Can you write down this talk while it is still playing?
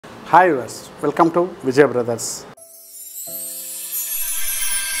Hi viewers, welcome to Vijay Brothers.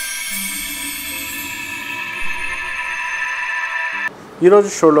 ఈరోజు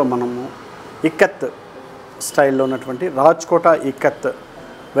షోలో మనము ఇక్కత్ స్టైల్లో ఉన్నటువంటి రాజ్కోటా ఇక్కత్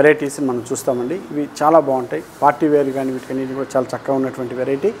వెరైటీస్ మనం చూస్తామండి. ఇవి చాలా బాగుంటాయి. పార్టీ వేర్ కానీ వీటికన్నిటి కూడా చాలా చక్కగా ఉన్నటువంటి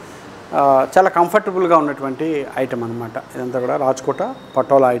వెరైటీ, చాలా కంఫర్టబుల్గా ఉన్నటువంటి ఐటమ్ అనమాట. ఇదంతా కూడా రాజ్కోటా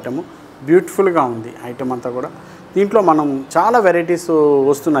పటోలా ఐటము. బ్యూటిఫుల్గా ఉంది ఐటమ్ అంతా కూడా. దీంట్లో మనం చాలా వెరైటీస్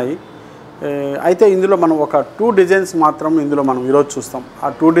వస్తున్నాయి. అయితే ఇందులో మనం ఒక 2 డిజైన్స్ మాత్రం ఇందులో మనం ఈరోజు చూస్తాం. ఆ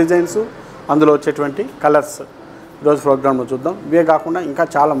 2 డిజైన్స్ అందులో వచ్చేటువంటి కలర్స్ ఈరోజు ప్రోగ్రాంలో చూద్దాం. ఇవే కాకుండా ఇంకా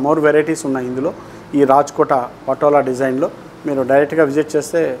చాలా మోర్ వెరైటీస్ ఉన్నాయి ఇందులో. ఈ రాజ్కోటా పటోలా డిజైన్లో మీరు డైరెక్ట్గా విజిట్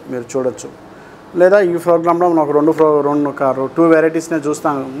చేస్తే మీరు చూడొచ్చు. లేదా ఈ ప్రోగ్రాంలో మనం ఒక 2 వెరైటీస్నే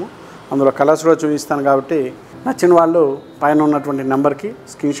చూస్తాము. అందులో కలర్స్ కూడా చూపిస్తాను. కాబట్టి నచ్చిన వాళ్ళు పైన ఉన్నటువంటి నెంబర్కి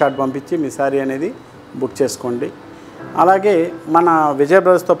స్క్రీన్ షాట్ పంపించి మీ శారీ అనేది బుక్ చేసుకోండి. అలాగే మన విజయ్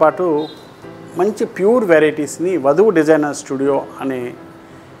బ్రదర్స్తో పాటు మంచి ప్యూర్ వెరైటీస్ని వధువు డిజైనర్ స్టూడియో అనే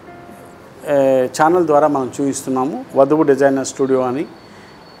ఛానల్ ద్వారా మనం చూపిస్తున్నాము. వధువు డిజైనర్ స్టూడియో అని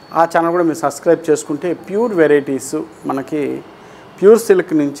ఆ ఛానల్ కూడా మీరు సబ్స్క్రైబ్ చేసుకుంటే ప్యూర్ వెరైటీస్ మనకి ప్యూర్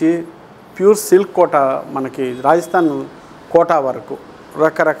సిల్క్ నుంచి ప్యూర్ సిల్క్ కోటా మనకి రాజస్థాన్ కోటా వరకు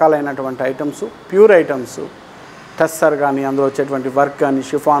రకరకాలైనటువంటి ఐటమ్స్, ప్యూర్ ఐటమ్స్, టస్సర్ కానీ అందులో వచ్చేటువంటి వర్క్ కానీ,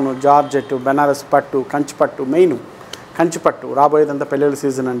 షిఫాను, జార్జెట్, బెనారస్ పట్టు, కంచిపట్టు, మెయిన్ కంచిపట్టు రాబోయేదంతా పెళ్ళిళ్ళ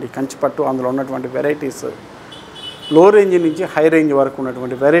సీజన్ అండి. కంచిపట్టు అందులో ఉన్నటువంటి వెరైటీస్ లో రేంజ్ నుంచి హై రేంజ్ వరకు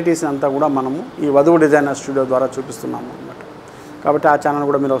ఉన్నటువంటి వెరైటీస్ అంతా కూడా మనము ఈ వధువు డిజైనర్ స్టూడియో ద్వారా చూపిస్తున్నాము అన్నమాట. కాబట్టి ఆ ఛానల్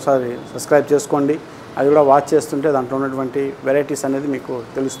కూడా మీరు ఒకసారి సబ్స్క్రైబ్ చేసుకోండి. అది కూడా వాచ్ చేస్తుంటే దాంట్లో ఉన్నటువంటి వెరైటీస్ అనేది మీకు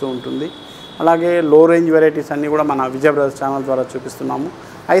తెలుస్తూ ఉంటుంది. అలాగే లో రేంజ్ వెరైటీస్ అన్నీ కూడా మన విజయ్ బ్రదర్స్ ఛానల్ ద్వారా చూపిస్తున్నాము.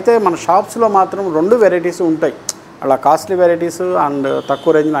 అయితే మన షాప్స్లో మాత్రం 2 వెరైటీస్ ఉంటాయి. అలా కాస్ట్లీ వెరైటీస్ అండ్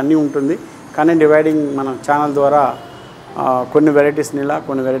తక్కువ రేంజ్లో అన్నీ ఉంటుంది. కానీ డివైడింగ్ మన ఛానల్ ద్వారా కొన్ని వెరైటీస్ని ఇలా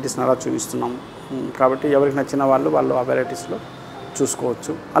కొన్ని వెరైటీస్ని అలా చూపిస్తున్నాము. కాబట్టి ఎవరికి నచ్చిన వాళ్ళు ఆ వెరైటీస్లో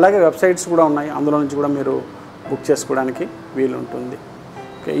చూసుకోవచ్చు. అలాగే వెబ్సైట్స్ కూడా ఉన్నాయి. అందులో నుంచి కూడా మీరు బుక్ చేసుకోవడానికి వీలు ఉంటుంది.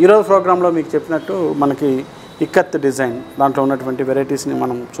 ఓకే, ఈరోజు ప్రోగ్రాంలో మీకు చెప్పినట్టు మనకి ఇక్కత్ డిజైన్ దాంట్లో ఉన్నటువంటి వెరైటీస్ని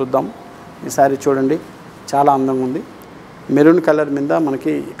మనం చూద్దాం. ఈ సారీ చూడండి, చాలా అందంగా ఉంది. మెరూన్ కలర్ మీద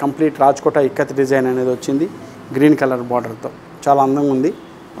మనకి కంప్లీట్ రాజ్కోటా ఇక్కత్ డిజైన్ అనేది వచ్చింది. గ్రీన్ కలర్ బార్డర్తో చాలా అందంగా ఉంది.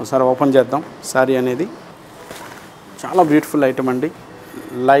 ఒకసారి ఓపెన్ చేద్దాం. శారీ అనేది చాలా బ్యూటిఫుల్ ఐటమ్ అండి.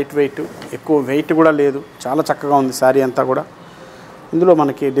 లైట్ వెయిట్, ఎక్కువ వెయిట్ కూడా లేదు. చాలా చక్కగా ఉంది శారీ అంతా కూడా. ఇందులో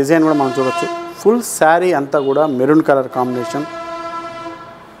మనకి డిజైన్ కూడా మనం చూడవచ్చు. ఫుల్ శారీ అంతా కూడా maroon colour combination.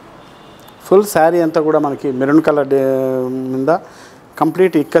 Full sari అంతా కూడా మనకి మెరూన్ కలర్ మీద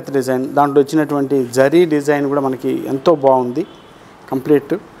కంప్లీట్ ఇక్కత్ డిజైన్. దాంట్లో వచ్చినటువంటి జరీ డిజైన్ కూడా మనకి ఎంతో బాగుంది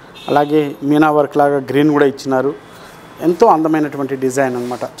కంప్లీట్. అలాగే మీనా వర్క్ లాగా గ్రీన్ కూడా ఇచ్చినారు. ఎంతో అందమైనటువంటి డిజైన్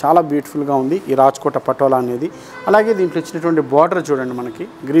అనమాట. చాలా బ్యూటిఫుల్గా ఉంది ఈ రాజ్కోటా పటోలా అనేది. అలాగే దీంట్లో ఇచ్చినటువంటి బార్డర్ చూడండి, మనకి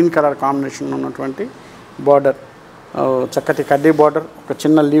గ్రీన్ కలర్ కాంబినేషన్ ఉన్నటువంటి బార్డర్, చక్కటి కడ్డీ బార్డర్, ఒక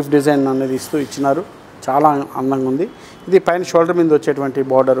చిన్న లీఫ్ డిజైన్ అనేది ఇచ్చినారు. చాలా అందంగా ఉంది. ఇది పైన షోల్డర్ మీద వచ్చేటువంటి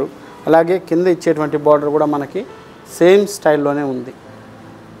బార్డరు. అలాగే కింద ఇచ్చేటువంటి బార్డర్ కూడా మనకి సేమ్ స్టైల్లోనే ఉంది.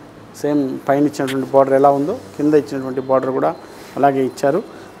 సేమ్ పైన ఇచ్చినటువంటి బార్డర్ ఎలా ఉందో కింద ఇచ్చినటువంటి బార్డర్ కూడా అలాగే ఇచ్చారు.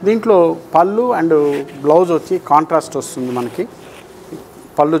 దీంట్లో పళ్ళు అండ్ బ్లౌజ్ వచ్చి కాంట్రాస్ట్ వస్తుంది. మనకి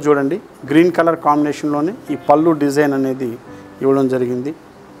పళ్ళు చూడండి, గ్రీన్ కలర్ కాంబినేషన్లోనే ఈ పళ్ళు డిజైన్ అనేది ఇవ్వడం జరిగింది.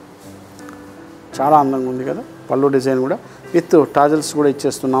 చాలా అందంగా ఉంది కదా పళ్ళు డిజైన్ కూడా. విత్ టాజల్స్ కూడా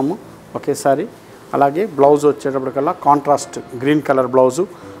ఇచ్చేస్తున్నాము ఒకేసారి. అలాగే blouse వచ్చేటప్పటికల్లా contrast green colour blouse,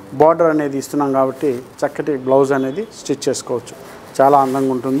 border అనేది ఇస్తున్నాం కాబట్టి చక్కటి బ్లౌజ్ అనేది స్టిచ్ చేసుకోవచ్చు. చాలా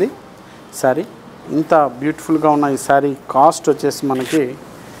అందంగా ఉంటుంది శారీ. ఇంత బ్యూటిఫుల్గా ఉన్న ఈ శారీ కాస్ట్ వచ్చేసి మనకి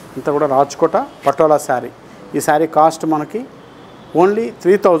ఇంత కూడా రాజ్కోటా పటోలా శారీ. ఈ శారీ కాస్ట్ మనకి ఓన్లీ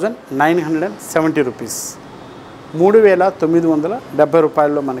 3970 రూపీస్, 3970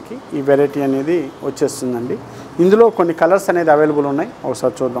 రూపాయల్లో మనకి ఈ వెరైటీ అనేది వచ్చేస్తుందండి. ఇందులో కొన్ని కలర్స్ అనేది అవైలబుల్ ఉన్నాయి.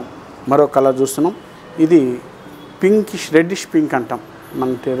 ఒకసారి చూద్దాం. మరో కలర్ చూస్తున్నాం. ఇది పింకిష్ రెడ్డిష్ పింక్ అంటాం.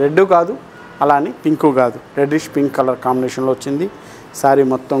 మనకి రెడ్ కాదు, అలా అని పింక్ కాదు, రెడ్డిష్ పింక్ కలర్ కాంబినేషన్లో వచ్చింది శారీ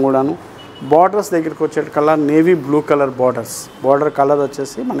మొత్తం కూడాను. బార్డర్స్ దగ్గరికి వచ్చే colour navy blue colour border colour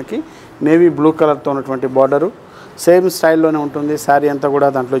వచ్చేసి మనకి నేవీ బ్లూ కలర్తో ఉన్నటువంటి బార్డరు. సేమ్ స్టైల్లోనే ఉంటుంది శారీ అంతా కూడా.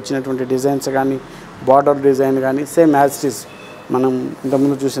 దాంట్లో ఇచ్చినటువంటి డిజైన్స్ కానీ బార్డర్ డిజైన్ కానీ సేమ్ యాజ్ ఇట్ ఈస్ మనం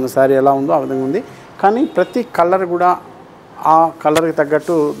ఇంతకుముందు చూసిన శారీ ఎలా ఉందో ఆ విధంగా ఉంది. కానీ ప్రతి కలర్ కూడా ఆ కలర్కి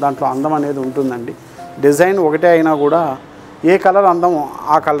తగ్గట్టు దాంట్లో అందం అనేది ఉంటుందండి. డిజైన్ ఒకటే అయినా కూడా ఏ కలర్ అందం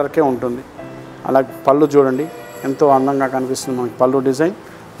ఆ కలర్కే ఉంటుంది. అలాగే పళ్ళు చూడండి, ఎంతో అందంగా కనిపిస్తుంది మనకి పళ్ళు డిజైన్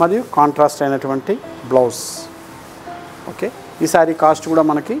మరియు కాంట్రాస్ట్ అయినటువంటి బ్లౌజ్. ఓకే, ఈ శారీ కాస్ట్ కూడా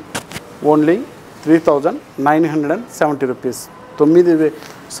మనకి ఓన్లీ 3970 రూపీస్,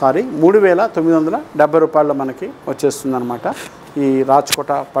 3970 రూపాయల్లో మనకి వచ్చేస్తుంది అనమాట. ఈ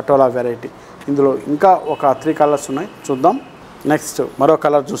రాజ్కోట పటోలా వెరైటీ. ఇందులో ఇంకా ఒక 3 కలర్స్ ఉన్నాయి, చూద్దాం. నెక్స్ట్ మరో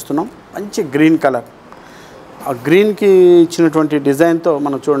కలర్ చూస్తున్నాం, మంచి గ్రీన్ కలర్. ఆ గ్రీన్కి ఇచ్చినటువంటి డిజైన్తో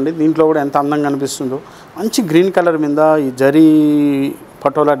మనం చూడండి, దీంట్లో కూడా ఎంత అందంగా అనిపిస్తుందో. మంచి గ్రీన్ కలర్ మీద ఈ జరీ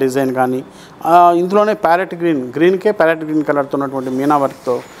పటోలా డిజైన్ కానీ, ఇందులోనే ప్యారెట్ గ్రీన్కే ప్యారెట్ గ్రీన్ కలర్తో ఉన్నటువంటి మీనా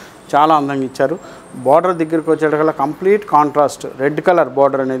వర్క్తో చాలా అందంగా ఇచ్చారు. బార్డర్ దగ్గరికి వచ్చేటకల్లా complete contrast red colour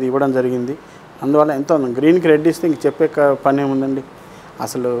border అనేది ఇవ్వడం జరిగింది. అందువల్ల ఎంతో అందం. గ్రీన్కి రెడ్ ఇస్తే ఇంక చెప్పే పని ఏముందండి,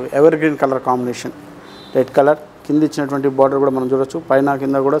 అసలు ever green colour combination. Red colour కింద ఇచ్చినటువంటి బార్డర్ కూడా మనం చూడొచ్చు, పైన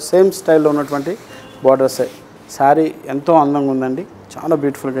కింద కూడా సేమ్ స్టైల్లో ఉన్నటువంటి బార్డర్సే. శారీ ఎంతో అందంగా ఉందండి, చాలా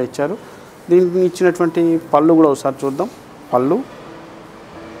బ్యూటిఫుల్గా ఇచ్చారు. దీనికి ఇచ్చినటువంటి పళ్ళు కూడా ఒకసారి చూద్దాం. పళ్ళు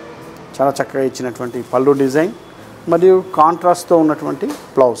చాలా చక్కగా ఇచ్చినటువంటి పళ్ళు డిజైన్, మరియు కాంట్రాస్ట్తో ఉన్నటువంటి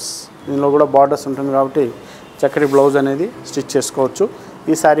బ్లౌజ్. దీనిలో కూడా బార్డర్స్ ఉంటుంది కాబట్టి చక్కటి బ్లౌజ్ అనేది స్టిచ్ చేసుకోవచ్చు.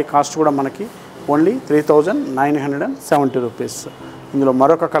 ఈ శారీ కాస్ట్ కూడా మనకి ఓన్లీ 3970 రూపీస్. ఇందులో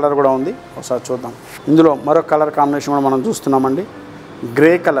మరొక కలర్ కూడా ఉంది, ఒకసారి చూద్దాం. ఇందులో మరొక కలర్ కాంబినేషన్ కూడా మనం చూస్తున్నామండి,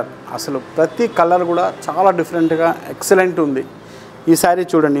 గ్రే కలర్. అసలు ప్రతి కలర్ కూడా చాలా డిఫరెంట్గా ఎక్సలెంట్ ఉంది. ఈ శారీ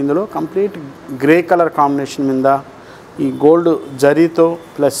చూడండి, ఇందులో కంప్లీట్ గ్రే కలర్ కాంబినేషన్ మీద ఈ గోల్డ్ జరీతో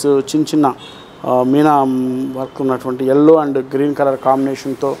ప్లస్ చిన్న చిన్న మీనా వర్క్ ఉన్నటువంటి ఎల్లో అండ్ గ్రీన్ కలర్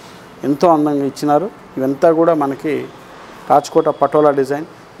కాంబినేషన్తో ఎంతో అందంగా ఇచ్చినారు. ఇవంతా కూడా మనకి రాజ్కోట పటోలా డిజైన్.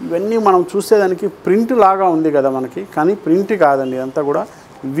 ఇవన్నీ మనం చూసేదానికి ప్రింట్ లాగా ఉంది కదా మనకి, కానీ ప్రింట్ కాదండి, ఇదంతా కూడా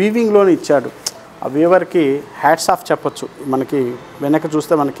వీవింగ్లోనే ఇచ్చాడు. ఆ వీవర్కి హ్యాట్స్ ఆఫ్ చెప్పచ్చు. మనకి వెనక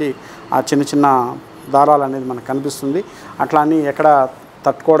చూస్తే మనకి ఆ చిన్న చిన్న దారాలు అనేది మనకు కనిపిస్తుంది. అట్లా అని ఎక్కడ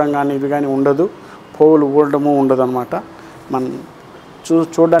తట్టుకోవడం కానీ ఇవి కానీ ఉండదు, పోవులు ఊడడము ఉండదు అనమాట. మనం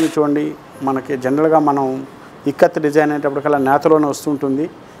చూడడానికి చూడండి, మనకి జనరల్గా మనం ఇక్కత్ డిజైన్ అనేటప్పటికల్లా నేతలోనే వస్తుంటుంది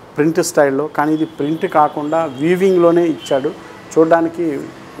ప్రింట్ స్టైల్లో, కానీ ఇది ప్రింట్ కాకుండా వీవింగ్లోనే ఇచ్చాడు. చూడడానికి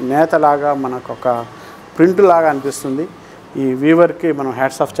నేతలాగా మనకు ఒక ప్రింట్ లాగా అనిపిస్తుంది. ఈ వీవర్కి మనం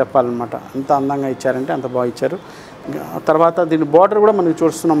హ్యాట్స్ ఆఫ్ చెప్పాలన్నమాట, ఎంత అందంగా ఇచ్చారంటే అంత బాగా ఇచ్చారు. తర్వాత దీని బార్డర్ కూడా మనకి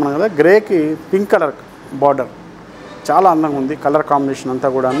చూస్తున్నాం మనం కదా, గ్రేకి పింక్ కలర్ బార్డర్ చాలా అందంగా ఉంది. కలర్ కాంబినేషన్ అంతా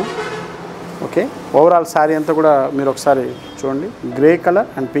కూడాను. ఓకే, ఓవరాల్ శారీ అంతా కూడా మీరు ఒకసారి చూడండి, grey colour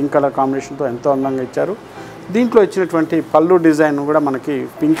and pink colour కాంబినేషన్తో ఎంతో అందంగా ఇచ్చారు. దీంట్లో ఇచ్చినటువంటి పళ్ళు డిజైన్ కూడా మనకి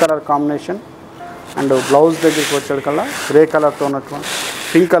pink colour combination and blouse దగ్గరికి వచ్చేటికల్లా గ్రే కలర్తో ఉన్నటువంటి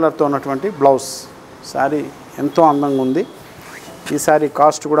పింక్ కలర్తో ఉన్నటువంటి బ్లౌజ్. శారీ ఎంతో అందంగా ఉంది. ఈ శారీ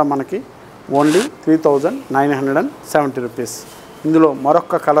కాస్ట్ కూడా మనకి ఓన్లీ 3970 రూపీస్. ఇందులో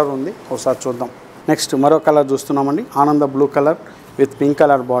మరొక కలర్ ఉంది, ఒకసారి చూద్దాం. నెక్స్ట్ మరో కలర్ చూస్తున్నామండి, ఆనంద blue colour with pink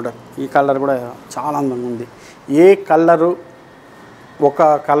colour border. ఈ కలర్ కూడా చాలా అందంగా ఉంది. ఏ కలరు ఒక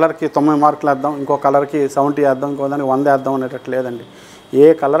కలర్కి 90 మార్కులు వేద్దాం, ఇంకో కలర్కి 70 వేద్దాం, ఇంకో దానికి 100 వేద్దాం అనేటట్లు లేదండి. ఏ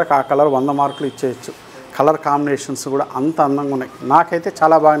కలర్కి ఆ కలర్ 100 మార్కులు ఇచ్చేయచ్చు. కలర్ కాంబినేషన్స్ కూడా అంత అందంగా ఉన్నాయి. నాకైతే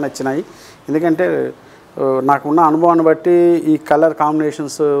చాలా బాగా నచ్చినాయి, ఎందుకంటే నాకున్న అనుభవాన్ని బట్టి ఈ కలర్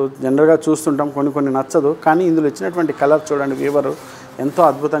కాంబినేషన్స్ జనరల్గా చూస్తుంటాం, కొన్ని నచ్చదు. కానీ ఇందులో ఇచ్చినటువంటి కలర్ చూడండి, వీవరు ఎంతో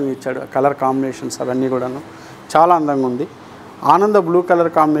అద్భుతంగా ఇచ్చాడు. కలర్ కాంబినేషన్స్ అవన్నీ కూడాను చాలా అందంగా ఉంది. ఆనంద బ్లూ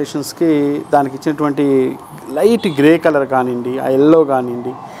కలర్ కాంబినేషన్స్కి దానికి ఇచ్చినటువంటి లైట్ గ్రే కలర్ కానివ్వండి, ఆ ఎల్లో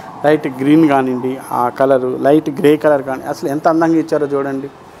కానివ్వండి, లైట్ గ్రీన్ కానివ్వండి, ఆ కలరు లైట్ గ్రే కలర్ కానీ అసలు ఎంత అందంగా ఇచ్చారో చూడండి.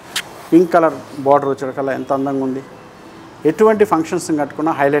 పింక్ కలర్ బార్డర్ వచ్చేటికల్లా ఎంత అందంగా ఉంది. ఎటువంటి ఫంక్షన్స్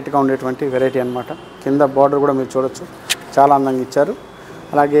కట్టుకున్నా హైలైట్గా ఉండేటువంటి వెరైటీ అనమాట. కింద బార్డర్ కూడా మీరు చూడొచ్చు, చాలా అందంగా ఇచ్చారు.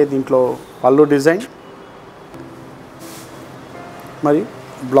 అలాగే దీంట్లో పళ్ళు డిజైన్ మరియు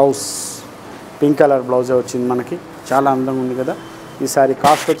బ్లౌజ్ పింక్ కలర్ బ్లౌజే వచ్చింది మనకి, చాలా అందంగా ఉంది కదా. ఈ శారీ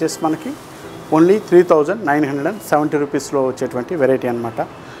కాస్ట్ వచ్చేసి మనకి ఓన్లీ 3970 రూపీస్లో వచ్చేటువంటి వెరైటీ అనమాట.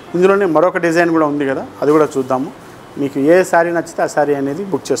 ఇందులోనే మరొక డిజైన్ కూడా ఉంది కదా, అది కూడా చూద్దాము. మీకు ఏ శారీ నచ్చితే ఆ శారీ అనేది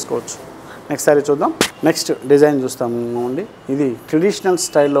బుక్ చేసుకోవచ్చు. నెక్స్ట్ శారీ చూద్దాం. నెక్స్ట్ డిజైన్ చూస్తాము అండి. ఇది ట్రెడిషనల్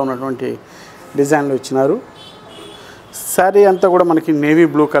స్టైల్లో ఉన్నటువంటి డిజైన్లో ఇచ్చినారు. శారీ అంతా కూడా మనకి నేవీ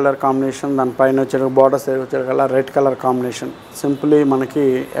బ్లూ కలర్ కాంబినేషన్, దానిపైన వచ్చే బార్డర్స్ వచ్చే colour red colour combination. Simply మనకి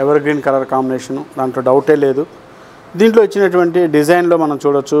ఎవర్ గ్రీన్ కలర్ కాంబినేషను, దాంట్లో డౌటే లేదు. దీంట్లో ఇచ్చినటువంటి డిజైన్లో మనం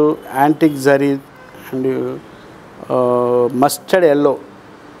చూడొచ్చు antique zari and mustard yellow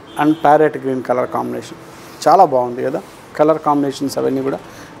and parrot green colour combination. చాలా బాగుంది కదా కలర్ కాంబినేషన్స్ అవన్నీ కూడా.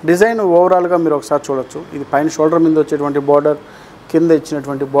 డిజైన్ ఓవరాల్గా మీరు ఒకసారి చూడొచ్చు. ఇది పైన షోల్డర్ మీద వచ్చేటువంటి బార్డర్, కింద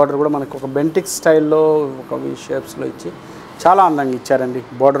ఇచ్చినటువంటి బార్డర్ కూడా మనకు ఒక బెంటిక్ స్టైల్లో ఒక షేప్స్లో ఇచ్చి చాలా అందంగా ఇచ్చారండి.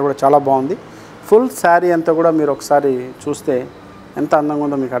 బార్డర్ కూడా చాలా బాగుంది. ఫుల్ శారీ అంతా కూడా మీరు ఒకసారి చూస్తే ఎంత అందంగా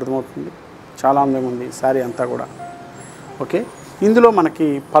ఉందో మీకు అర్థమవుతుంది. చాలా అందంగా ఉంది శారీ అంతా కూడా. ఓకే, ఇందులో మనకి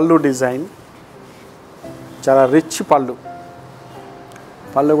పళ్ళు డిజైన్ చాలా రిచ్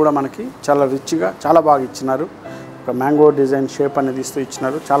పళ్ళు కూడా మనకి చాలా రిచ్గా చాలా బాగా ఇచ్చినారు. ఒక మ్యాంగో డిజైన్ షేప్ అనేది ఇస్తూ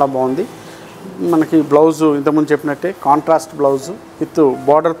ఇచ్చినారు, చాలా బాగుంది. మనకి బ్లౌజు ఇంతకుముందు చెప్పినట్టే కాంట్రాస్ట్ బ్లౌజు విత్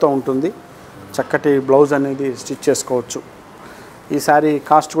బార్డర్తో ఉంటుంది. చక్కటి బ్లౌజ్ అనేది స్టిచ్ చేసుకోవచ్చు. ఈ శారీ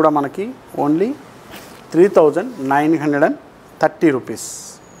కాస్ట్ కూడా మనకి ఓన్లీ 3930 రూపీస్.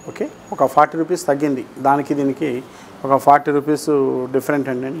 ఓకే, ఒక 40 రూపీస్ తగ్గింది. దానికి దీనికి ఒక 40 రూపీస్ డిఫరెంట్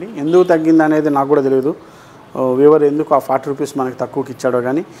అండి. ఎందుకు తగ్గింది అనేది నాకు కూడా తెలియదు. వ్యూవర్ ఎందుకు ఆ 40 రూపీస్ మనకి తక్కువకి ఇచ్చాడో,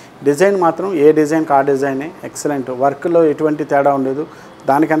 కానీ డిజైన్ మాత్రం ఏ డిజైన్కి ఆ డిజైనే ఎక్సలెంట్. వర్క్లో ఎటువంటి తేడా ఉండదు.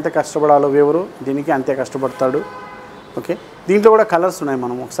 దానికి అంతే కష్టపడాలో వ్యూవరు, దీనికి అంతే కష్టపడతాడు. ఓకే, దీంట్లో కూడా కలర్స్ ఉన్నాయి.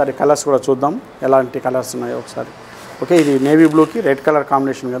 మనం ఒకసారి కలర్స్ కూడా చూద్దాం, ఎలాంటి కలర్స్ ఉన్నాయో ఒకసారి. ఓకే, ఇది నేవీ బ్లూకి రెడ్ కలర్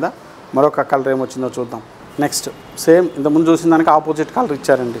కాంబినేషన్ కదా. మరొక కలర్ ఏమొచ్చిందో చూద్దాం. నెక్స్ట్ సేమ్ ఇంతకుముందు చూసిన దానికి ఆపోజిట్ కలర్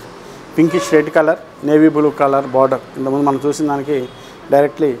ఇచ్చారండి. Pinkish red colour, navy blue colour border. ఇంతకుముందు మనం చూసిన దానికి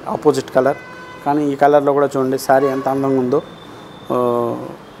డైరెక్ట్లీ ఆపోజిట్ కలర్, కానీ ఈ కలర్లో కూడా చూడండి శారీ ఎంత అందంగా ఉందో.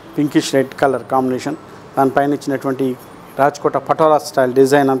 పింకిష్ రెడ్ కలర్ కాంబినేషన్, దానిపైన ఇచ్చినటువంటి రాజ్కోట పటోలా స్టైల్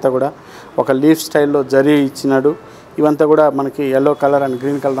డిజైన్ అంతా కూడా ఒక లీఫ్ స్టైల్లో జరీ ఇచ్చినాడు. ఇవంతా కూడా మనకి yellow colour and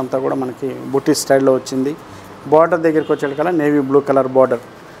green colour అంతా కూడా మనకి బుట్టి స్టైల్లో వచ్చింది. బార్డర్ దగ్గరికి వచ్చేటికల్లా నేవీ బ్లూ కలర్ బార్డర్.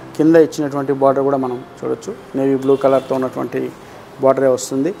 కింద ఇచ్చినటువంటి బార్డర్ కూడా మనం చూడొచ్చు, నేవీ బ్లూ కలర్తో ఉన్నటువంటి బార్డరే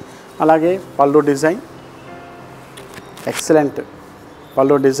వస్తుంది. అలాగే పళ్ళు డిజైన్ ఎక్సలెంట్.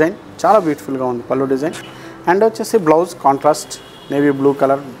 పళ్ళు డిజైన్ చాలా బ్యూటిఫుల్గా ఉంది పళ్ళు డిజైన్. అండ్ వచ్చేసి blouse contrast navy blue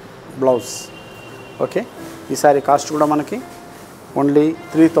colour blouse. Okay, ఈ సారీ కాస్ట్ కూడా మనకి ఓన్లీ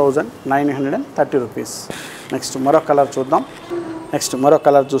 3930 రూపీస్. నెక్స్ట్ మరొక కలర్ చూద్దాం. నెక్స్ట్ మరొక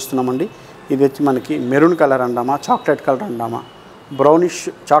కలర్ చూస్తున్నామండి. ఇది వచ్చి మనకి మెరూన్ కలర్ అందామా, చాక్లెట్ కలర్ అందామా, బ్రౌనిష్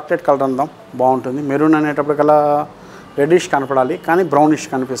చాక్లెట్ కలర్ అందాం బాగుంటుంది. మెరూన్ అనేటప్పటికల్లా రెడ్డిష్ కనపడాలి, కానీ బ్రౌనిష్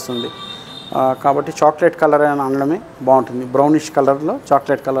కనిపిస్తుంది. కాబట్టి చాక్లెట్ కలర్ అని అనడమే బాగుంటుంది. బ్రౌనిష్ కలర్లో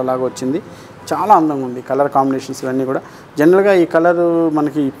చాక్లెట్ కలర్ లాగా వచ్చింది. చాలా అందంగా ఉంది కలర్ కాంబినేషన్స్ ఇవన్నీ కూడా. జనరల్గా ఈ కలర్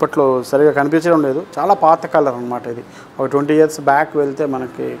మనకి ఇప్పట్లో సరిగా కనిపించడం లేదు. చాలా పాత కలర్ అనమాట. ఇది ఒక 20 years బ్యాక్ వెళ్తే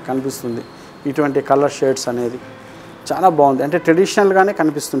మనకి కనిపిస్తుంది ఇటువంటి కలర్ షేడ్స్ అనేది. చాలా బాగుంది, అంటే ట్రెడిషనల్గానే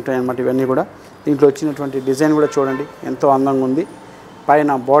కనిపిస్తుంటాయి అన్నమాట ఇవన్నీ కూడా. దీంట్లో వచ్చినటువంటి డిజైన్ కూడా చూడండి ఎంతో అందంగా ఉంది. పైన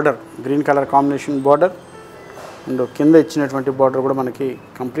border green colour combination border, and కింద ఇచ్చినటువంటి బార్డర్ కూడా మనకి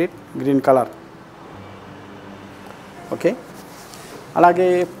కంప్లీట్ గ్రీన్ కలర్. ఓకే, అలాగే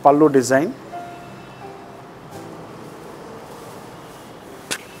పళ్ళు డిజైన్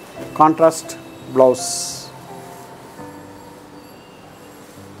కాంట్రాస్ట్ బ్లౌజ్.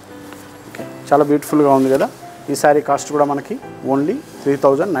 ఓకే, చాలా బ్యూటిఫుల్గా ఉంది కదా. ఈ శారీ కాస్ట్ కూడా మనకి ఓన్లీ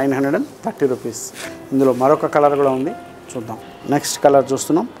 3930 రూపీస్. ఇందులో మరొక కలర్ కూడా ఉంది, చూద్దాం. నెక్స్ట్ కలర్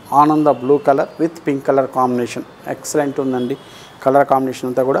చూస్తున్నాం, ఆనంద blue colour with pink colour combination. Excellent ఉందండి కలర్ కాంబినేషన్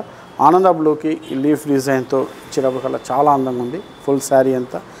అంతా కూడా. ఆనంద బ్లూకి లీఫ్ డిజైన్తో ఇచ్చేటప్పుడు కల్లా చాలా అందంగా ఉంది. ఫుల్ శారీ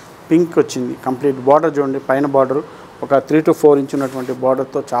అంతా పింక్ వచ్చింది. కంప్లీట్ బార్డర్ చూడండి, పైన బార్డరు ఒక 3 to 4 ఇంచ్ ఉన్నటువంటి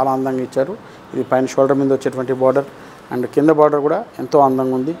బార్డర్తో చాలా అందంగా ఇచ్చారు. ఇది పైన షోల్డర్ మీద వచ్చేటువంటి బార్డర్, అండ్ కింద బార్డర్ కూడా ఎంతో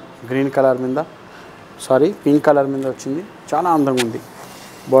అందంగా ఉంది. గ్రీన్ కలర్ మీద పింక్ కలర్ మీద వచ్చింది. చాలా అందంగా ఉంది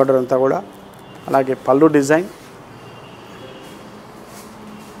బార్డర్ అంతా కూడా. అలాగే పళ్ళు డిజైన్,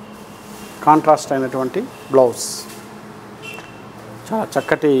 కాంట్రాస్ట్ అయినటువంటి బ్లౌజ్. చాలా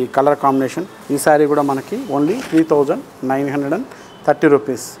చక్కటి కలర్ కాంబినేషన్. ఈ శారీ కూడా మనకి ఓన్లీ 3930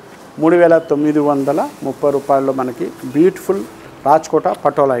 రూపీస్. 3930 రూపాయల్లో మనకి బ్యూటిఫుల్ రాజ్కోట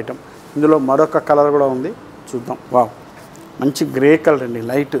పటోలా ఐటమ్. ఇందులో మరొక కలర్ కూడా ఉంది, చూద్దాం. వావ్, మంచి గ్రే కలర్ అండి.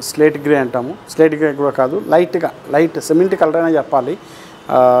 లైట్ స్లేట్ గ్రే అంటాము. స్లేట్ గ్రే కూడా కాదు, లైట్ సిమెంట్ కలర్ అనే చెప్పాలి.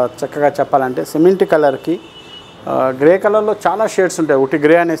 చక్కగా చెప్పాలంటే సిమెంట్ కలర్కి గ్రే కలర్లో చాలా షేడ్స్ ఉంటాయి. ఒకటి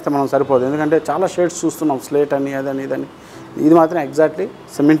గ్రే అనేస్తే మనం సరిపోదు, ఎందుకంటే చాలా షేడ్స్ చూస్తున్నాం, స్లేట్ అని అదని ఇదని. ఇది మాత్రం ఎగ్జాక్ట్లీ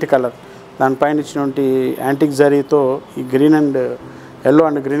సిమెంట్ కలర్. దానిపైన ఇచ్చినటువంటి యాంటిక్ జరీతో ఈ green and yellow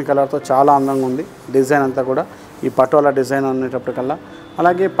and green కలర్తో చాలా అందంగా ఉంది డిజైన్ అంతా కూడా. ఈ పటోలా డిజైన్ అనేటప్పటికల్లా.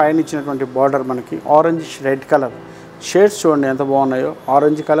 అలాగే పైన ఇచ్చినటువంటి బార్డర్ మనకి ఆరెంజ్ రెడ్ కలర్ షేడ్స్ చూడండి ఎంత బాగున్నాయో.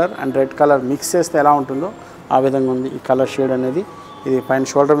 Orange colour and red colour mix చేస్తే ఎలా ఉంటుందో ఆ విధంగా ఉంది ఈ కలర్ షేడ్ అనేది. ఇది పైన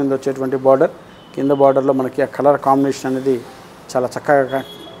షోల్డర్ మీద వచ్చేటువంటి బార్డర్, కింద బార్డర్లో మనకి ఆ కలర్ కాంబినేషన్ అనేది చాలా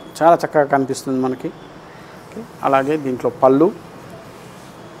చక్కగా కనిపిస్తుంది మనకి. అలాగే దీంట్లో పళ్ళు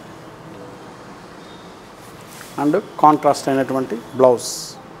అండ్ కాంట్రాస్ట్ అయినటువంటి బ్లౌజ్.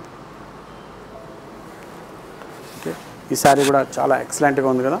 ఓకే, ఈ శారీ కూడా చాలా ఎక్సలెంట్గా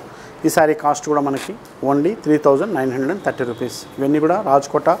ఉంది కదా. ఈ శారీ కాస్ట్ కూడా మనకి ఓన్లీ 3930 రూపీస్. ఇవన్నీ కూడా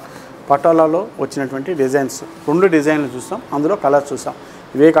రాజ్కోట పటోలాలో వచ్చినటువంటి డిజైన్స్. 2 డిజైన్లు చూస్తాం, అందులో కలర్స్ చూస్తాం.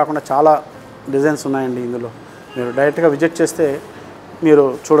 ఇవే కాకుండా చాలా డిజైన్స్ ఉన్నాయండి ఇందులో. మీరు డైరెక్ట్గా విజిట్ చేస్తే మీరు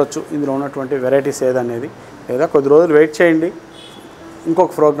చూడొచ్చు ఇందులో ఉన్నటువంటి వెరైటీస్ ఏదనేది. లేదా కొద్ది రోజులు వెయిట్ చేయండి,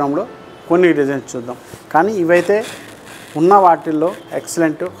 ఇంకొక ప్రోగ్రాంలో కొన్ని డిజైన్స్ చూద్దాం. కానీ ఇవైతే ఉన్న వాటిల్లో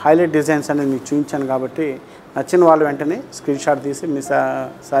ఎక్సలెంట్ హైలైట్ డిజైన్స్ అనేది మీకు చూపించాను కాబట్టి నచ్చిన వాళ్ళు వెంటనే స్క్రీన్ షాట్ తీసి మీ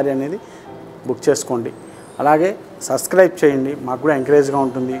శారీ అనేది బుక్ చేసుకోండి. అలాగే సబ్స్క్రైబ్ చేయండి, మాకు కూడా ఎంకరేజ్గా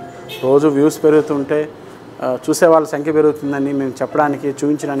ఉంటుంది. రోజు వ్యూస్ పెరుగుతుంటే చూసే వాళ్ళ సంఖ్య పెరుగుతుందని మేము చెప్పడానికి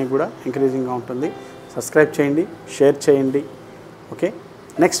చూపించడానికి కూడా ఎంకరేజింగ్గా ఉంటుంది. సబ్స్క్రైబ్ చేయండి, షేర్ చేయండి. ఓకే,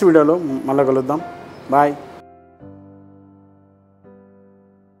 నెక్స్ట్ వీడియోలో మళ్ళీ కలుద్దాం. బాయ్.